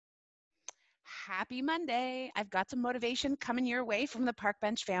Happy Monday. I've got some motivation coming your way from the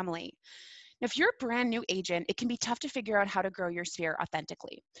Parkbench family. Now, if you're a brand new agent, it can be tough to figure out how to grow your sphere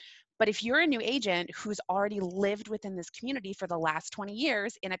authentically. But if you're a new agent who's already lived within this community for the last 20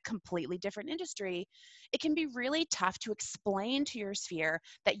 years in a completely different industry, it can be really tough to explain to your sphere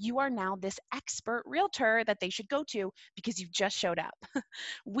that you are now this expert realtor that they should go to because you've just showed up.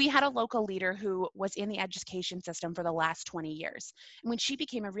 We had a local leader who was in the education system for the last 20 years. And when she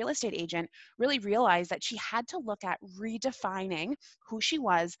became a real estate agent, really realized that she had to look at redefining who she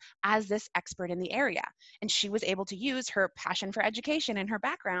was as this expert in the area. And she was able to use her passion for education and her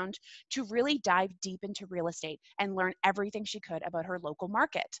background to really dive deep into real estate and learn everything she could about her local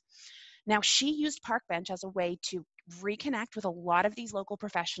market. Now, she used Parkbench as a way to reconnect with a lot of these local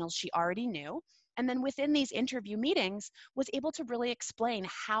professionals she already knew. And then within these interview meetings, was able to really explain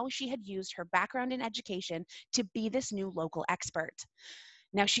how she had used her background in education to be this new local expert.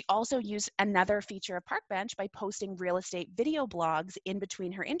 Now, she also used another feature of Parkbench by posting real estate video blogs in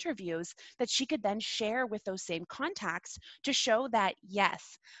between her interviews that she could then share with those same contacts to show that,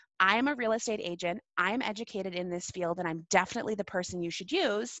 yes, I am a real estate agent, I'm educated in this field, and I'm definitely the person you should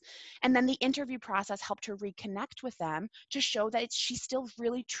use. And then the interview process helped her reconnect with them to show that she still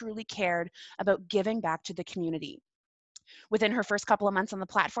really truly cared about giving back to the community. Within her first couple of months on the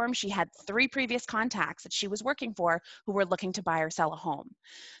platform, she had 3 previous contacts that she was working for who were looking to buy or sell a home.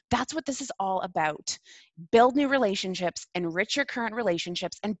 That's what this is all about. Build new relationships, enrich your current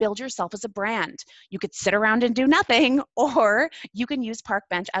relationships, and build yourself as a brand. You could sit around and do nothing, or you can use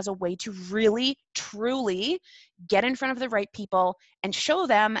Parkbench as a way to really, truly get in front of the right people and show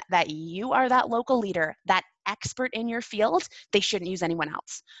them that you are that local leader, that expert in your field. They shouldn't use anyone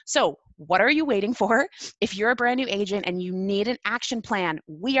else. So what are you waiting for? If you're a brand new agent and you need an action plan,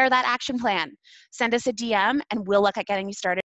 we are that action plan. Send us a DM and we'll look at getting you started.